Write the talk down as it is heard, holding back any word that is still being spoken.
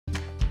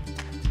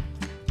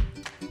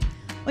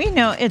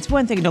Well, it's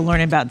one thing to learn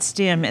about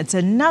STEM, it's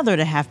another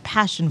to have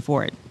passion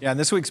for it. Yeah, and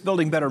this week's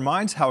Building Better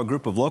Minds, how a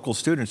group of local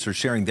students are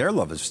sharing their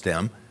love of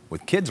STEM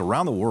with kids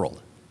around the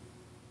world.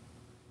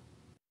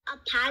 A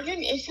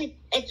pattern is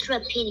it's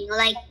repeating,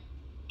 like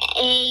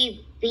A,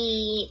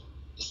 B,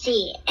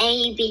 C,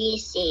 A, B,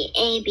 C,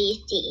 A,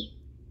 B, C.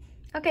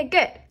 Okay,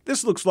 good.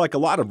 This looks like a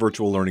lot of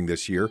virtual learning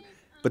this year,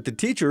 but the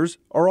teachers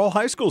are all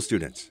high school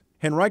students.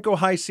 Henrico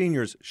High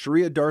seniors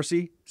Sharia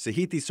Darcy,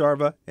 Sahiti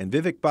Sarva, and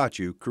Vivek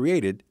Bachu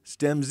created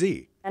STEM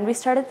Z. And we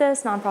started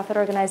this nonprofit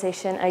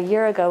organization a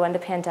year ago when the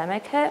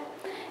pandemic hit,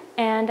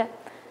 and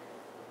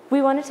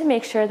we wanted to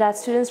make sure that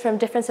students from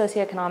different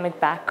socioeconomic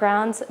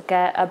backgrounds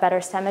get a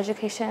better STEM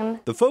education.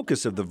 The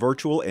focus of the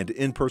virtual and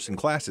in-person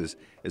classes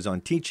is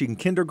on teaching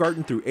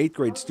kindergarten through 8th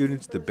grade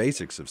students the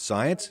basics of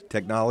science,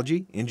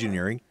 technology,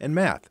 engineering, and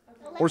math,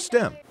 or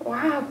STEM.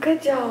 Wow,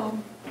 good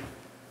job.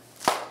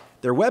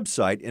 Their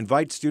website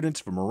invites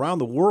students from around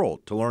the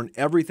world to learn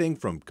everything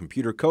from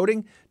computer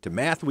coding to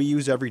math we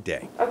use every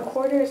day. A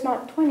quarter is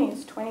not 20,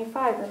 it's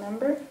 25,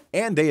 remember?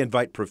 And they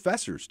invite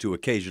professors to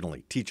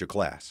occasionally teach a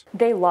class.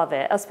 They love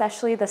it,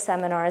 especially the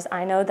seminars.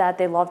 I know that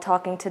they love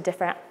talking to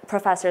different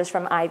professors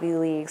from Ivy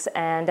Leagues,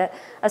 and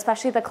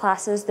especially the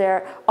classes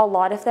there, a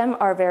lot of them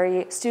are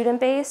very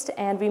student-based,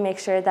 and we make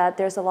sure that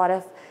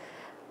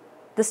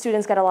the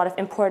students get a lot of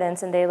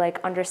importance and they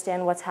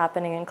understand what's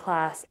happening in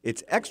class.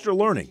 It's extra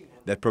learning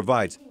that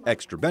provides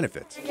extra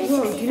benefits.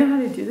 Whoa, do you know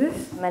how to do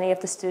this? Many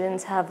of the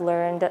students have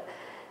learned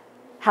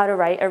how to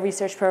write a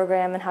research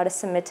program and how to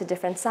submit to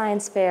different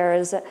science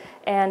fairs,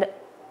 and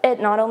it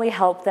not only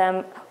helped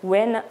them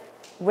win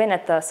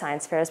at the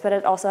science fairs, but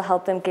it also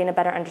helped them gain a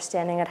better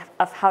understanding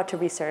of how to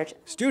research.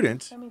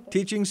 Students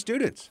teaching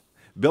students,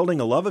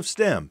 building a love of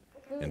STEM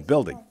and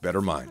building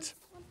better minds.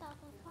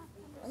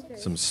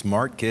 Some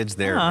smart kids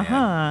there,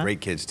 man. Great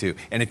kids, too.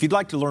 And if you'd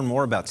like to learn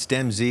more about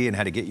STEM Z and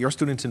how to get your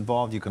students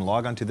involved, you can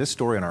log on to this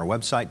story on our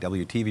website,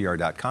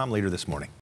 WTVR.com, later this morning.